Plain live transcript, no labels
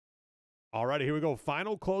All righty, here we go.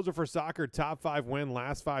 Final closer for soccer. Top 5 win,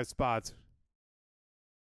 last 5 spots.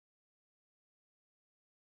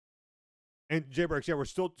 And Jay Burks, yeah, we're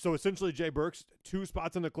still, so essentially Jay Burks, 2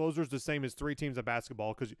 spots in the closers, the same as 3 teams in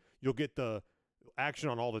basketball, because you'll get the action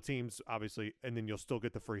on all the teams, obviously, and then you'll still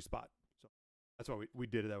get the free spot. So that's why we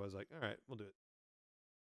did it. I was like, all right, we'll do it.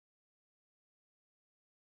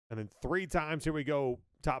 And then 3 times, here we go.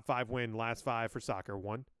 Top 5 win, last 5 for soccer.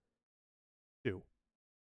 1, 2,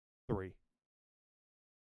 3.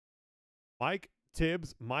 Mike,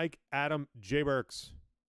 Tibbs, Mike, Adam, Jay Burks.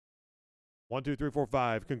 1, 2, 3, 4,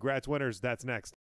 5. Congrats, winners. That's next.